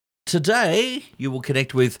today you will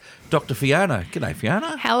connect with Dr. Fiona. G'day,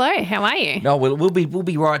 Fiona. Hello, how are you? No, we'll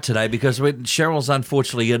be right today because Cheryl's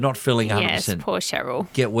unfortunately not feeling 100%. Yes, poor Cheryl.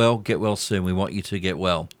 Get well soon. We want you to get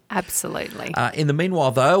well. Absolutely. In the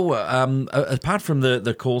meanwhile, though, apart from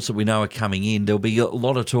the calls that we know are coming in, there'll be a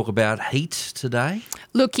lot of talk about heat today.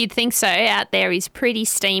 Look, you'd think so. Out there is pretty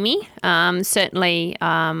steamy. Certainly,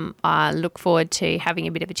 I look forward to having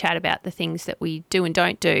a bit of a chat about the things that we do and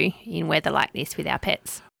don't do in weather like this with our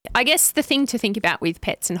pets. I guess the thing to think about with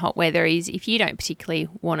pets and hot weather is if you don't particularly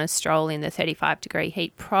want to stroll in the 35-degree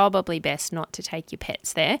heat, probably best not to take your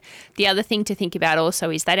pets there. The other thing to think about also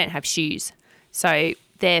is they don't have shoes. So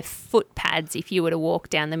their foot pads, if you were to walk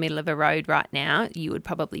down the middle of a road right now, you would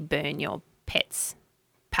probably burn your pet's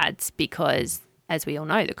pads because, as we all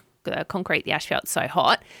know, the concrete, the asphalt's so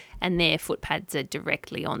hot and their foot pads are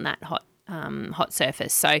directly on that hot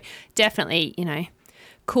surface. So definitely,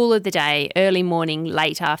 cool of the day, early morning,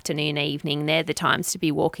 late afternoon, evening, they're the times to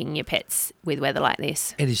be walking your pets with weather like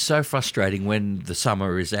this. It is so frustrating when the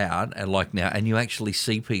summer is out and like now and you actually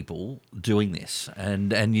see people doing this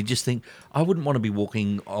and you just think, I wouldn't want to be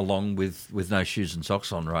walking along with no shoes and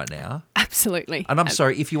socks on right now. Absolutely. And I'm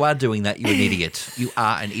sorry, if you are doing that, you're an idiot. You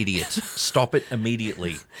are an idiot. Stop it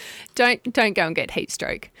immediately. Don't go and get heat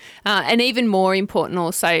stroke. And even more important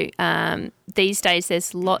also, these days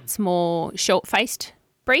there's lots more short-faced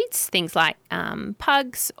breeds, things like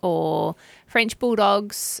pugs or French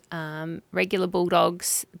bulldogs, regular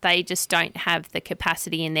bulldogs. They just don't have the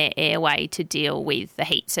capacity in their airway to deal with the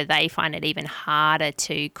heat, so they find it even harder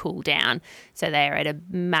to cool down. So they're at a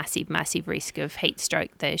massive, massive risk of heat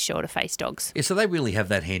stroke, the shorter-faced dogs. Yeah, so they really have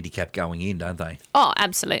that handicap going in, don't they? Oh,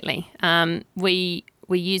 absolutely. We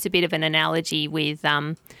use a bit of an analogy with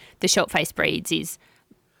the short-faced breeds is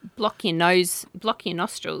block your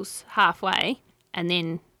nostrils halfway and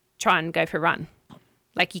then try and go for a run.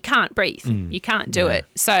 Like you can't breathe. You can't do it.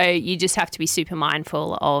 So you just have to be super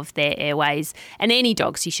mindful of their airways. And any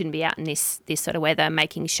dogs, you shouldn't be out in this sort of weather,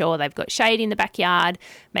 making sure they've got shade in the backyard,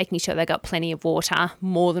 making sure they've got plenty of water,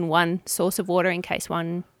 more than one source of water in case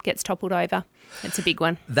one gets toppled over. It's a big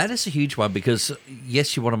one. That is a huge one because,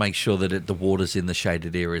 yes, you want to make sure that the water's in the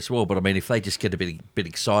shaded area as well. But, I mean, if they just get a bit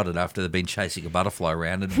excited after they've been chasing a butterfly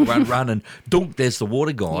around and run and dunk, there's the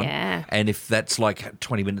water gone. Yeah. And if that's like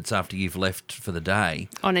 20 minutes after you've left for the day.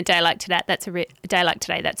 On a day like today, that's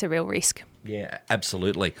a real risk. Yeah,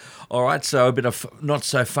 absolutely. All right, so a bit of not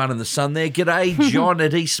so fun in the sun there. G'day, John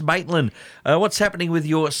at East Maitland. What's happening with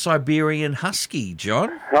your Siberian Husky,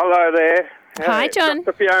 John? Hello there. Hi, John.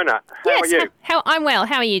 Dr. Fiona. How are you? I'm well.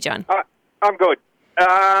 How are you, John? I'm good.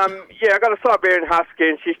 I got a Siberian Husky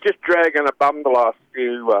and she's just dragging a bum the last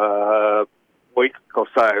few weeks or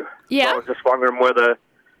so. Yeah. So I was just wondering whether,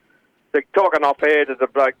 they're talking off air to the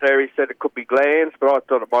bloke there, he said it could be glands, but I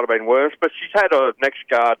thought it might have been worse. But she's had a neck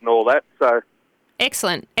guard and all that, so...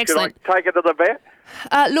 Excellent. Should I take her to the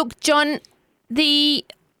vet? Look, John,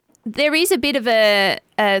 there is a bit of a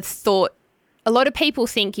thought. A lot of people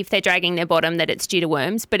think if they're dragging their bottom that it's due to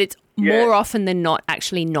worms, but it's more often than not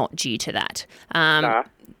actually not due to that.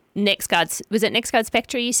 NexGuard, was it NexGuard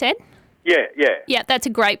Spectra you said? Yeah. Yeah, that's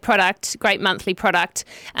a great product, great monthly product.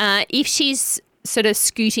 If she's sort of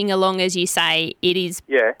scooting along, as you say, it is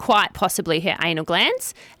quite possibly her anal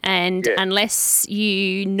glands. And unless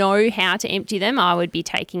you know how to empty them, I would be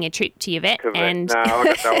taking a trip to your vet. And no, I've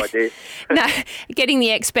got no idea. No, getting the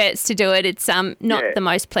experts to do it, it's not the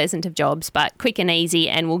most pleasant of jobs, but quick and easy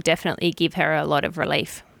and will definitely give her a lot of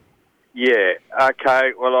relief. Yeah,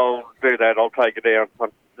 okay, well, I'll do that. I'll take it down.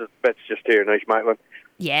 The vet's just here in East Maitland.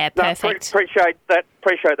 Yeah, perfect. Appreciate that.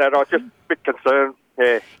 I was just a bit concerned.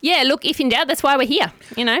 Yeah, look, if in doubt, that's why we're here.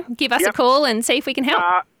 Give us a call and see if we can help.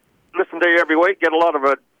 Listen to you every week, get a lot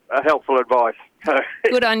of helpful advice.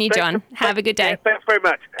 Good on you, John. Have a good day. Yeah, thanks very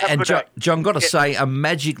much. Have a good day. John, got to say, a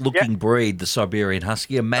magic-looking breed, the Siberian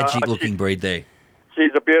Husky, a magic-looking breed there.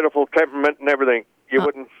 She's a beautiful temperament and everything. You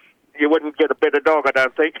wouldn't get a better dog, I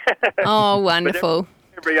don't think. Oh, wonderful.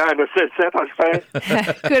 Every owner says that, I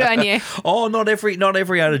suppose. Good on you. Oh, not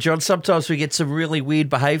every owner, John. Sometimes we get some really weird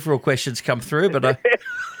behavioural questions come through, but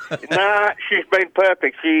Nah, she's been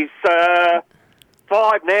perfect. She's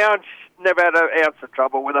 5 now, and she's never had an ounce of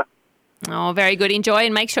trouble with her. Oh, very good. Enjoy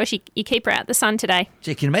and make sure you keep her out the sun today.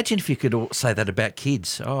 Gee, can you imagine if you could all say that about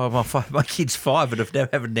kids? Oh, my kid's 5 and I've never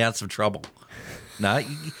had an ounce of trouble. No,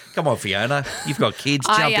 come on, Fiona. You've got kids.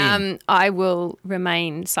 Jump in. I will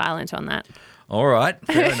remain silent on that. All right,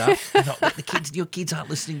 fair enough. Your kids aren't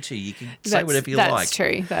listening to you. You can say whatever you like. That's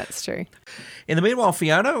true. That's true. In the meanwhile,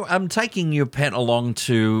 Fiona, taking your pet along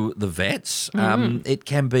to the vets, it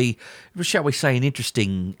can be, shall we say, an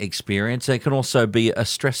interesting experience. It can also be a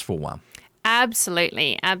stressful one.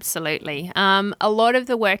 Absolutely, absolutely. A lot of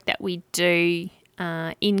the work that we do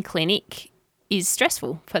in clinic is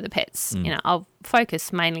stressful for the pets. You know, I'll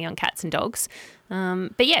focus mainly on cats and dogs,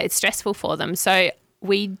 but yeah, it's stressful for them. So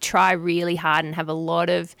we try really hard and have a lot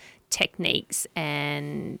of techniques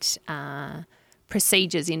and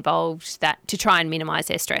procedures involved that to try and minimise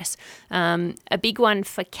their stress. A big one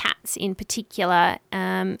for cats in particular: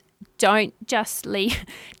 don't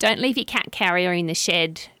leave your cat carrier in the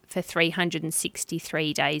shed for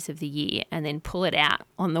 363 days of the year and then pull it out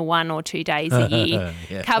on the 1 or 2 days a year,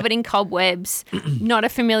 covered in cobwebs, not a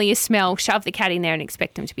familiar smell. Shove the cat in there and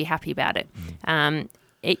expect them to be happy about it.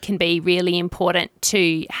 It can be really important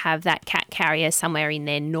to have that cat carrier somewhere in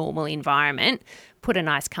their normal environment. Put a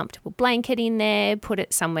nice comfortable blanket in there, put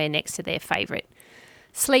it somewhere next to their favourite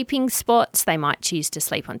sleeping spots. They might choose to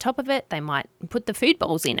sleep on top of it. They might put the food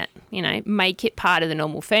bowls in it, you know, make it part of the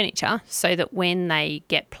normal furniture so that when they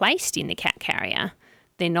get placed in the cat carrier,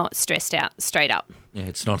 they're not stressed out straight up. Yeah,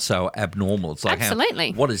 it's not so abnormal. It's like,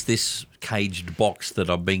 absolutely. What is this caged box that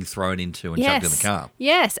I'm being thrown into and shoved in the car?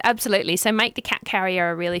 Yes, absolutely. So make the cat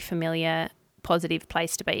carrier a really familiar, positive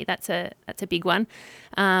place to be. That's a big one.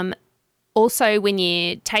 Also, when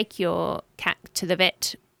you take your cat to the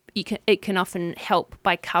vet, it can often help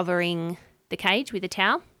by covering the cage with a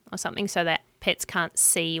towel or something so that pets can't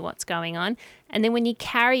see what's going on. And then when you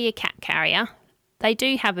carry your cat carrier, they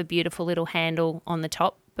do have a beautiful little handle on the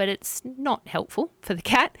top, but it's not helpful for the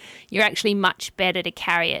cat. You're actually much better to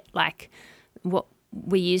carry it like what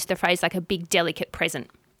we use the phrase like a big delicate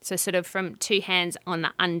present. So sort of from two hands on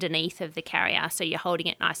the underneath of the carrier, so you're holding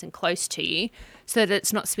it nice and close to you so that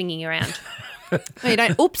it's not swinging around. You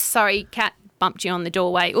don't, oops, sorry, cat bumped you on the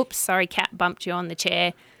doorway. Oops, sorry, cat bumped you on the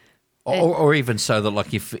chair. Or even so that,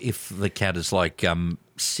 like, if the cat is like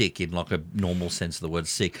sick in like a normal sense of the word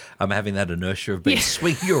sick, having that inertia of being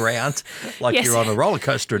swinging you around like you're on a roller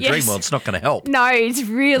coaster at Dreamworld, it's not going to help. No, it's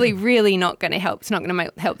really, really not going to help. It's not going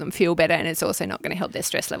to help them feel better, and it's also not going to help their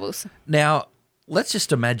stress levels. Now, let's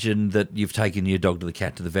just imagine that you've taken your dog to the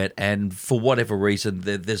cat to the vet, and for whatever reason,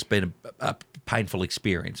 there's been a painful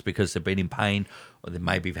experience because they've been in pain, or they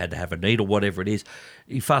maybe have had to have a needle, whatever it is.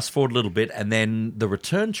 You fast forward a little bit, and then the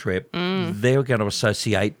return trip, they're going to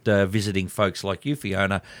associate visiting folks like you,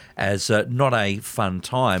 Fiona, as not a fun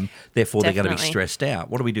time. Therefore, they're going to be stressed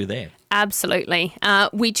out. What do we do there? Absolutely.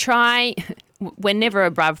 We try. We're never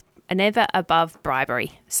above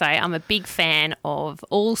bribery. So I'm a big fan of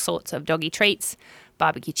all sorts of doggy treats.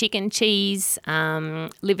 Barbecue chicken, cheese,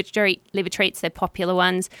 liver treats, they're popular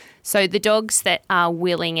ones. So the dogs that are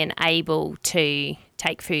willing and able to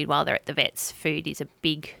take food while they're at the vets, food is a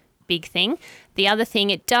big thing. The other thing,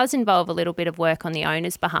 it does involve a little bit of work on the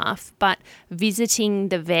owner's behalf, but visiting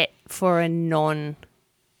the vet for a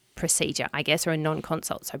non-procedure, I guess, or a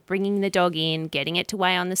non-consult. So bringing the dog in, getting it to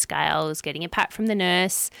weigh on the scales, getting a pat from the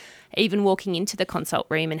nurse, even walking into the consult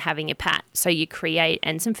room and having a pat. So you create,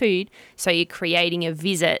 and some food, so you're creating a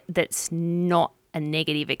visit that's not a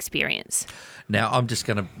negative experience. Now, I'm just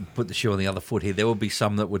going to put the shoe on the other foot here. There will be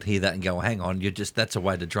some that would hear that and go, hang on, that's a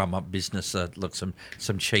way to drum up business. Look, some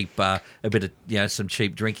cheap, a bit of, some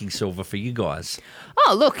cheap drinking silver for you guys.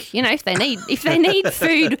 Oh, look, if they need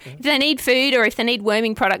food, or if they need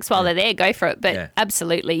worming products while they're there, go for it. But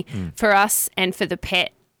absolutely, for us and for the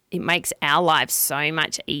pet, it makes our lives so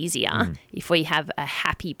much easier if we have a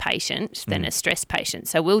happy patient than a stressed patient.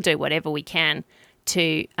 So we'll do whatever we can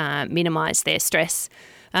to minimise their stress.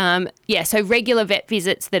 So regular vet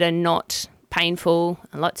visits that are not painful,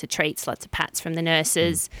 lots of treats, lots of pats from the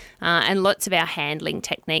nurses, and lots of our handling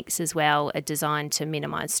techniques as well are designed to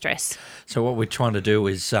minimise stress. So what we're trying to do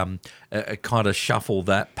is kind of shuffle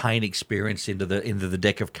that pain experience into the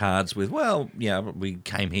deck of cards with, we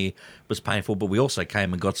came here, it was painful, but we also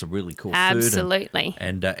came and got some really cool food. Absolutely.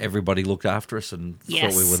 And everybody looked after us and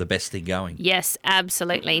thought we were the best thing going. Yes,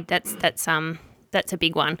 absolutely. That's a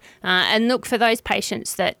big one. And look, for those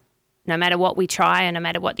patients that no matter what we try and no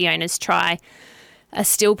matter what the owners try, are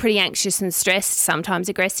still pretty anxious and stressed, sometimes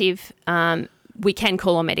aggressive, we can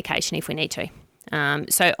call on medication if we need to.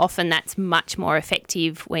 So often that's much more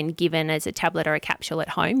effective when given as a tablet or a capsule at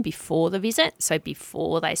home before the visit, so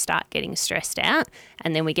before they start getting stressed out,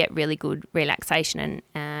 and then we get really good relaxation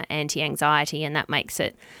and anti-anxiety, and that makes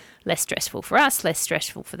it less stressful for us, less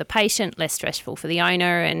stressful for the patient, less stressful for the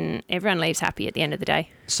owner, and everyone leaves happy at the end of the day.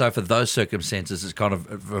 So for those circumstances, it's kind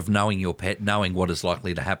of knowing your pet, knowing what is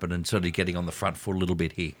likely to happen and sort of getting on the front foot a little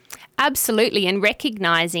bit here. Absolutely, and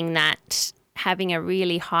recognising that having a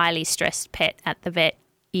really highly stressed pet at the vet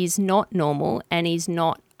is not normal and is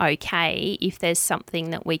not okay if there's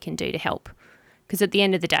something that we can do to help. Because at the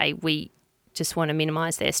end of the day, we just want to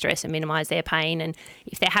minimise their stress and minimise their pain. And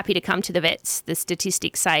if they're happy to come to the vets, the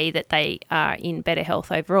statistics say that they are in better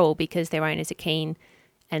health overall because their owners are keen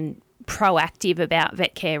and proactive about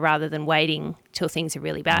vet care rather than waiting till things are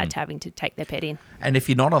really bad to having to take their pet in. And if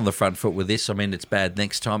you're not on the front foot with this, I mean, it's bad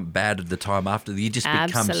next time, bad at the time after. You just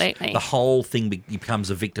Absolutely. The whole thing becomes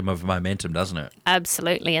a victim of momentum, doesn't it?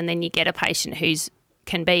 Absolutely. And then you get a patient who's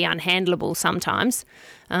can be unhandleable sometimes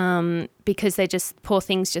because they're just, poor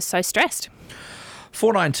things, just so stressed.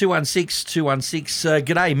 49216216.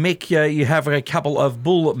 G'day, Mick. You have a couple of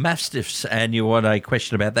bull mastiffs and you want a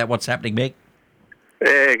question about that. What's happening, Mick?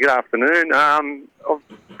 Yeah, good afternoon. I've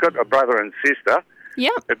got a brother and sister. Yeah.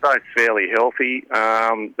 They're both fairly healthy.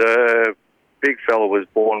 The big fella was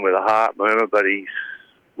born with a heart murmur, but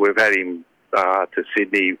we've had him to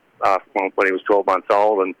Sydney when he was 12 months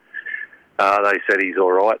old, and they said he's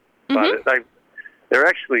all right. Mm-hmm. But they're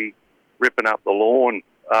actually ripping up the lawn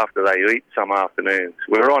after they eat some afternoons.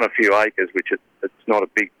 We're on a few acres, which it's not a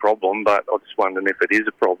big problem, but I'm just wondering if it is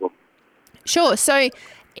a problem. Sure. So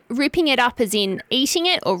ripping it up as in eating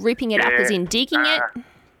it or ripping it up as in digging it?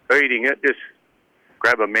 Eating it, just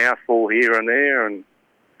grab a mouthful here and there, and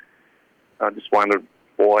I just wondered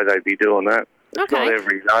why they'd be doing that. It's Okay. not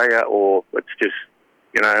every day, or it's just,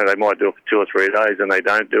 they might do it for 2 or 3 days and they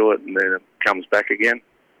don't do it and then it comes back again.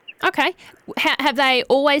 Okay. Have they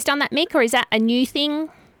always done that, Mick, or is that a new thing?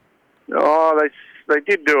 Oh, they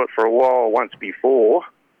did do it for a while once before,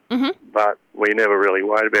 but we never really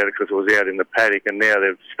worried about it because it was out in the paddock, and now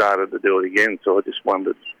they've started to do it again, so I just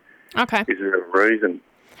wondered, Okay. is there a reason?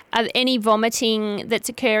 Are there any vomiting that's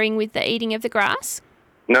occurring with the eating of the grass?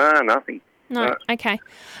 No, nothing. No. Okay.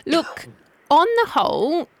 Look, on the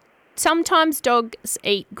whole, sometimes dogs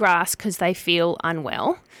eat grass because they feel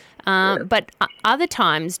unwell. But other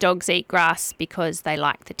times dogs eat grass because they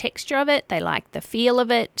like the texture of it, they like the feel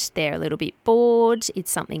of it, they're a little bit bored,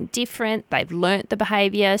 it's something different, they've learnt the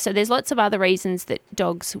behaviour. So there's lots of other reasons that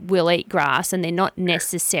dogs will eat grass, and they're not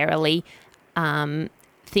necessarily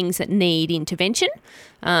things that need intervention.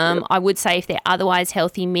 I would say if they're otherwise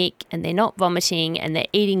healthy, Mick, and they're not vomiting and they're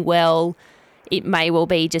eating well, it may well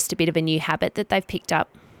be just a bit of a new habit that they've picked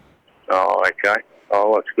up. Oh, okay.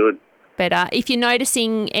 Oh, that's good. But if you're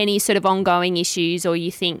noticing any sort of ongoing issues, or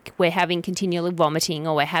you think we're having continual vomiting,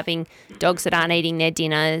 or we're having dogs that aren't eating their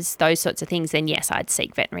dinners, those sorts of things, then yes, I'd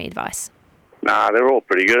seek veterinary advice. Nah, they're all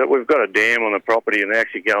pretty good. We've got a dam on the property, and they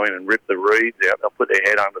actually go in and rip the reeds out. They'll put their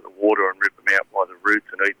head under the water and rip them out by the roots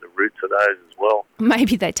and eat the roots of those as well.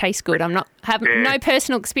 Maybe they taste good. I'm not having no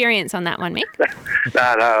personal experience on that one, Mick. No,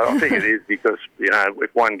 I think it is because,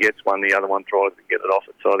 if one gets one, the other one tries to get it off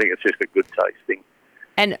it. So I think it's just a good taste thing.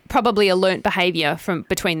 And probably a learnt behaviour from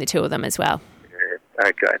between the two of them as well. Yeah,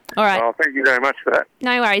 okay. All right. Well, thank you very much for that.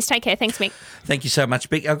 No worries. Take care. Thanks, Mick. Thank you so much,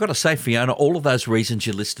 Mick. I've got to say, Fiona, all of those reasons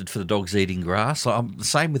you listed for the dogs eating grass, I'm the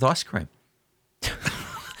same with ice cream.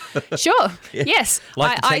 Sure. Yeah. Yes.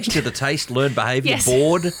 Like the texture, the taste, learned behaviour, Yes.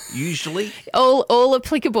 bored, usually. All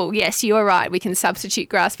applicable. Yes, you are right. We can substitute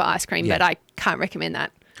grass for ice cream, Yeah. but I can't recommend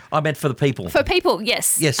that. I meant for the people. For people,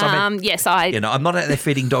 yes. Yes, I meant, yes, I'm not out there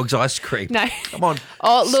feeding dogs ice cream. No. Come on.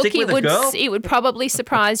 Oh, look, stick with girl. it would probably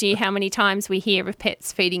surprise you how many times we hear of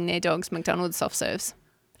pets feeding their dogs McDonald's soft serves.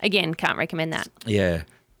 Again, can't recommend that. Yeah.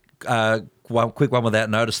 One quick one without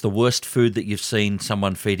notice. The worst food that you've seen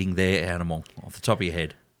someone feeding their animal off the top of your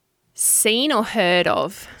head. Seen or heard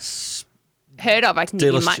of? Heard of, I can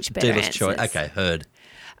give you much better dealer's answers. choice. Okay, heard.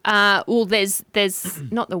 Well, there's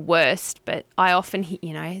not the worst, but I often,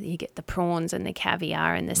 you get the prawns and the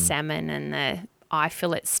caviar and the salmon and the eye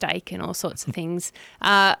fillet steak and all sorts of things.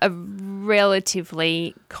 A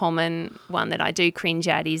relatively common one that I do cringe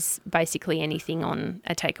at is basically anything on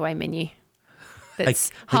a takeaway menu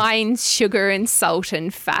that's high in sugar and salt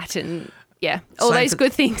and fat and all those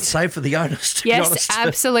good things. Same for the owners, to be Yes, honest.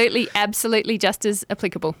 absolutely just as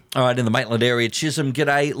applicable. All right, in the Maitland area, Chisholm.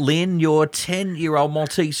 G'day, Lynn. Your 10-year-old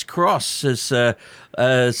Maltese cross is a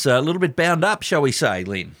little bit bound up, shall we say,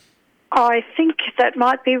 Lynn? I think that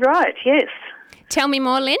might be right, yes. Tell me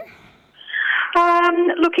more, Lynn.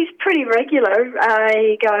 Look, he's pretty regular.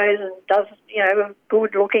 He goes and does, a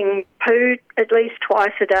good-looking poo at least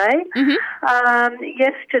twice a day. Mm-hmm.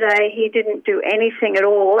 Yesterday, he didn't do anything at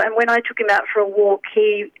all, and when I took him out for a walk,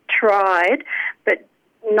 he tried, but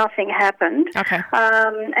nothing happened. Okay.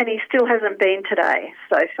 And he still hasn't been today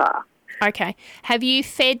so far. Okay. Have you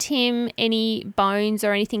fed him any bones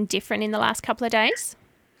or anything different in the last couple of days?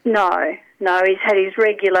 No, he's had his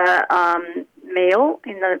regular meal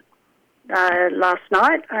in the last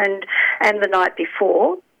night and the night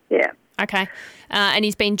before. Yeah. Okay. And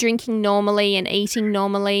he's been drinking normally and eating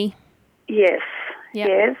normally? Yes. Yep.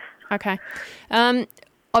 Yes. Okay.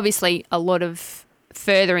 Obviously, a lot of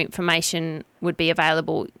further information would be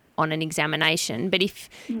available on an examination, but if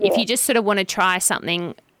you just sort of want to try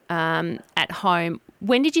something at home,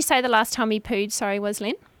 when did you say the last time he pooed, was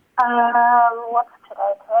Lynn? What's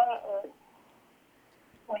today?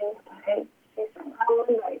 Today is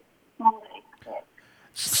Wednesday. Monday. Yeah.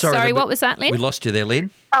 Sorry, what was that, Lynn? We lost you there, Lynn.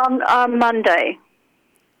 Monday.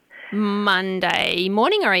 Monday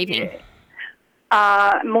morning or evening?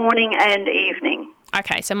 Morning and evening.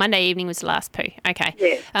 Okay, so Monday evening was the last poo. Okay.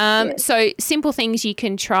 Yes. So simple things you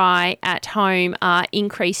can try at home are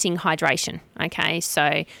increasing hydration. Okay,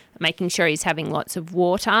 so making sure he's having lots of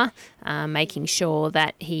water, making sure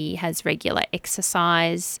that he has regular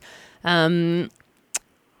exercise.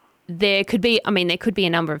 There could be a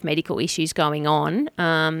number of medical issues going on.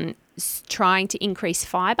 Trying to increase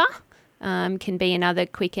fibre can be another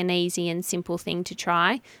quick and easy and simple thing to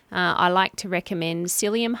try. I like to recommend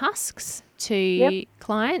psyllium husks to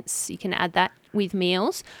clients. You can add that with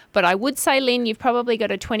meals. But I would say, Lynn, you've probably got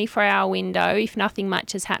a 24-hour window. If nothing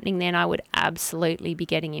much is happening then, I would absolutely be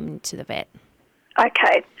getting him to the vet.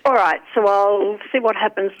 Okay. All right. So I'll see what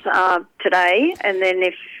happens today, and then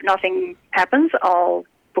if nothing happens, I'll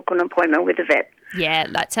book an appointment with the vet. Yeah,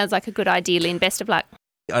 that sounds like a good idea, Lynn. Best of luck.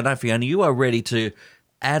 I know, Fiona, you are ready to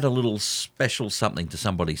add a little special something to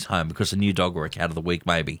somebody's home because a new dog or a cat of the week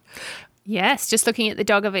maybe. Yes, just looking at the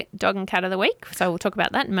dog and cat of the week. So we'll talk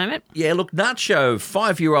about that in a moment. Yeah, look, Nacho,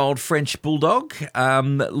 5-year-old French bulldog,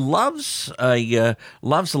 loves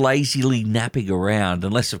lazily napping around,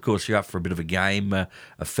 unless, of course, you're up for a bit of a game, a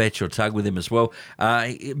fetch or tug with him as well.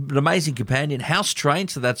 An amazing companion, house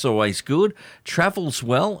trained, so that's always good. Travels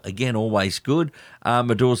well, again, always good.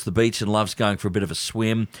 Adores the beach and loves going for a bit of a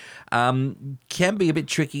swim. Can be a bit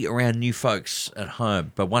tricky around new folks at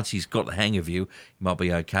home, but once he's got the hang of you, he might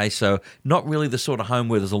be okay. So not really the sort of home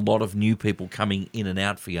where there's a lot of new people coming in and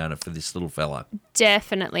out, Fiona, for this little fella.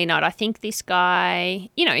 Definitely not. I think this guy,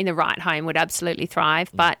 in the right home would absolutely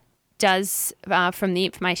thrive, but does, from the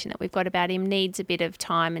information that we've got about him, needs a bit of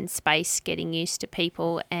time and space getting used to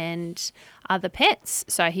people and other pets.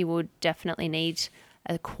 So he would definitely need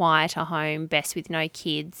a quieter home, best with no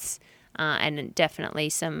kids, and definitely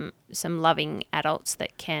some loving adults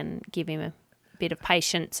that can give him a bit of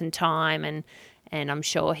patience and time, and I'm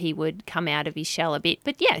sure he would come out of his shell a bit.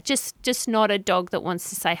 But yeah, just not a dog that wants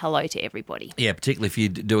to say hello to everybody. Yeah, particularly if you're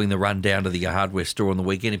doing the run down to the hardware store on the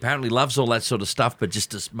weekend. Apparently loves all that sort of stuff, but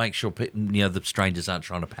just to make sure the strangers aren't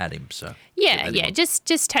trying to pat him. So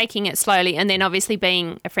just taking it slowly, and then obviously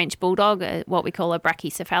being a French bulldog, what we call a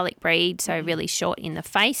brachycephalic breed, so really short in the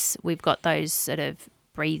face. We've got those sort of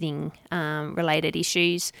breathing related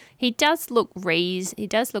issues. He does look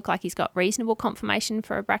like he's got reasonable conformation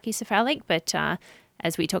for a brachycephalic, but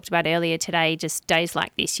as we talked about earlier today, just days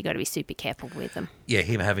like this, you got to be super careful with them. Yeah,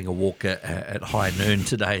 him having a walk at high noon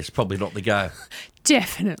today is probably not the go.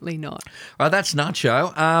 Definitely not. All right, that's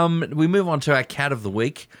Nacho. We move on to our cat of the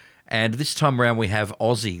week, and this time around we have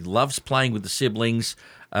Ozzy. Loves playing with the siblings.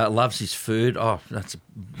 Loves his food. Oh, that's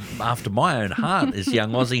after my own heart is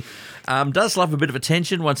young Ozzy. Does love a bit of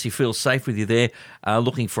attention once he feels safe with you there.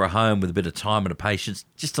 Looking for a home with a bit of time and a patience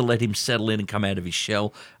just to let him settle in and come out of his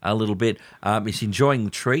shell a little bit. He's enjoying the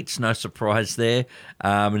treats, no surprise there.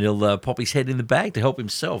 And he'll pop his head in the bag to help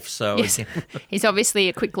himself. So yes. He's obviously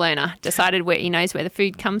a quick learner. Decided he knows where the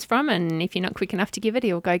food comes from, and if you're not quick enough to give it,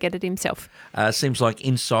 he'll go get it himself. Seems like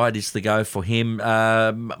inside is the go for him.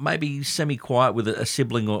 Maybe semi-quiet with a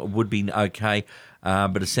sibling would be okay.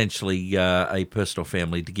 But essentially a personal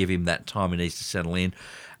family to give him that time he needs to settle in.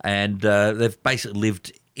 And they've basically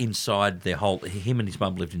lived inside him and his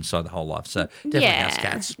mum lived inside the whole life. So definitely house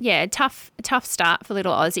cats. Yeah, tough start for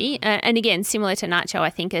little Ozzy. And again, similar to Nacho,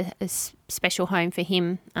 I think a special home for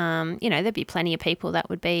him. There'd be plenty of people that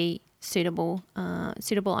would be suitable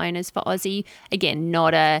owners for Ozzy. Again,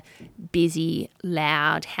 not a busy,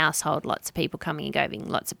 loud household, lots of people coming and going,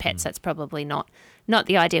 lots of pets. That's probably not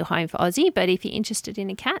the ideal home for Ozzy, but if you're interested in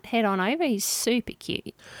a cat, head on over. He's super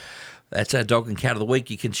cute. That's our Dog and Cat of the Week.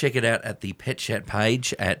 You can check it out at the Pet Chat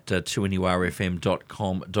page at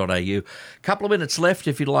 2NURFM.com.au. Couple of minutes left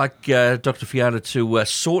if you'd like Dr. Fiona to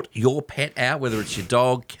sort your pet out, whether it's your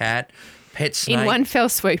dog, cat, pet snake. In one fell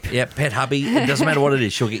swoop. Yeah, pet hubby. It doesn't matter what it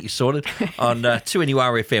is. She'll get you sorted on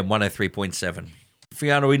 2NURFM 103.7.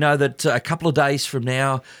 Fiona, we know that a couple of days from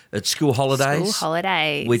now it's school holidays. School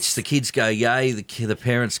holidays. Which the kids go, yay. The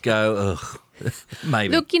parents go, ugh,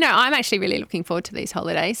 maybe. Look, I'm actually really looking forward to these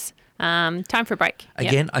holidays. Time for a break.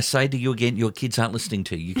 Again, I say to you again, your kids aren't listening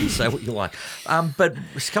to you. You can say what you like. But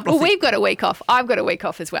a couple of we've got a week off. I've got a week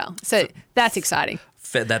off as well. So that's exciting.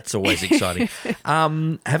 That's always exciting.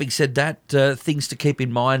 Having said that, things to keep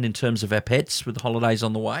in mind in terms of our pets with the holidays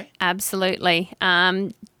on the way? Absolutely.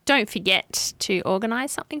 Don't forget to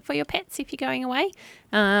organise something for your pets if you're going away.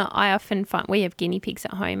 I often find we have guinea pigs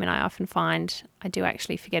at home, and I often find I do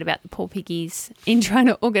actually forget about the poor piggies in trying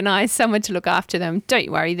to organise someone to look after them.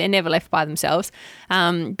 Don't worry, they're never left by themselves.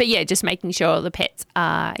 But yeah, just making sure the pets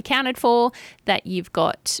are accounted for, that you've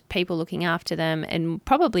got people looking after them, and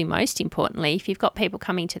probably most importantly, if you've got people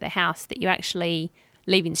coming to the house, that you actually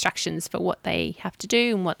leave instructions for what they have to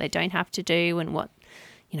do and what they don't have to do, and what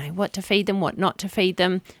to feed them, what not to feed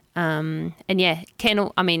them. And yeah,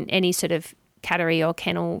 any sort of cattery or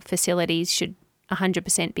kennel facilities should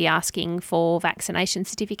 100% be asking for vaccination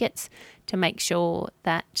certificates to make sure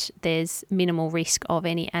that there's minimal risk of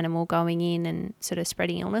any animal going in and sort of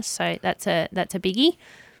spreading illness. So that's a biggie.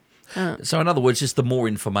 So in other words, just the more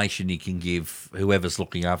information you can give whoever's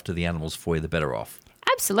looking after the animals for you, the better off.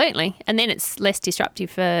 Absolutely. And then it's less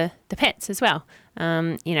disruptive for the pets as well.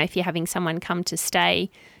 If you're having someone come to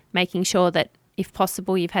stay, making sure that if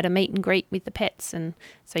possible you've had a meet and greet with the pets, and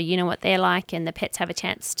so you know what they're like, and the pets have a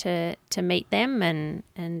chance to meet them and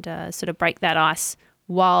sort of break that ice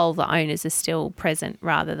while the owners are still present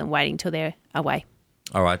rather than waiting till they're away.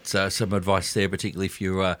 All right, some advice there, particularly if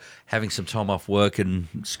you're having some time off work and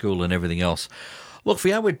school and everything else. Look,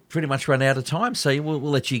 Fiona, we've pretty much run out of time, so we'll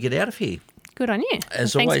let you get out of here. Good on you.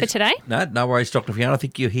 As Thanks always, for today. No worries, Dr. Fiona. I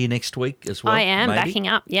think you're here next week as well. I am, maybe. backing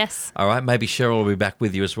up, yes. All right, maybe Cheryl will be back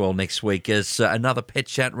with you as well next week as another Pet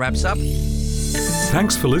Chat wraps up.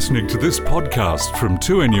 Thanks for listening to this podcast from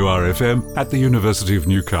 2NURFM at the University of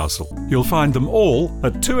Newcastle. You'll find them all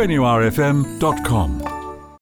at 2NURFM.com.